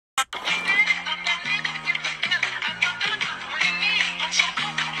So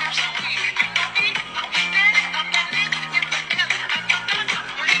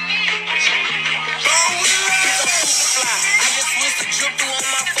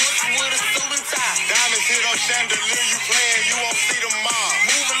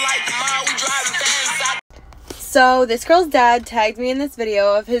this girl's dad tagged me in this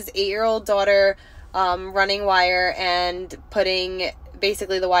video of his 8-year-old daughter running wire and putting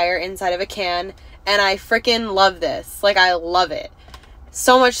basically the wire inside of a can, and I freaking love this. Like, I love it.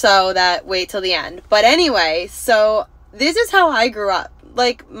 So much so that wait till the end. But anyway, so this is how I grew up.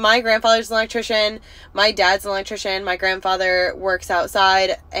 Like, my grandfather's an electrician, my dad's an electrician, my grandfather works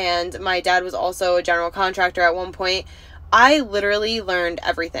outside, and my dad was also a general contractor at one point. I literally learned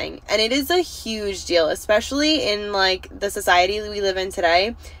everything, and it is a huge deal, especially in like the society we live in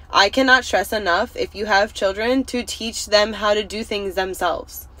today. I cannot stress enough, if you have children, to teach them how to do things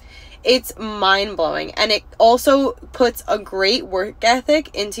themselves. It's mind-blowing, and it also puts a great work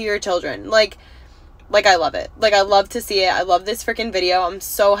ethic into your children. Like I love it. Like, I love to see it. I love this freaking video. I'm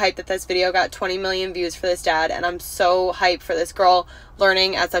so hyped that this video got 20 million views for this dad, and I'm so hyped for this girl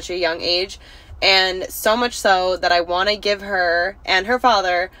learning at such a young age. And so much so that I want to give her and her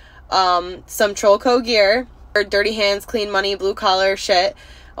father some Trollco gear, or Dirty Hands, Clean Money, blue collar shit.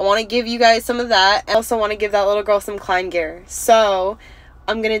 I want to give you guys some of that. I also want to give that little girl some Klein gear. So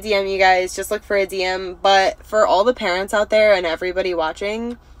I'm going to DM you guys. Just look for a DM. But for all the parents out there and everybody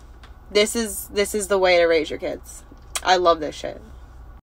watching, this is the way to raise your kids. I love this shit.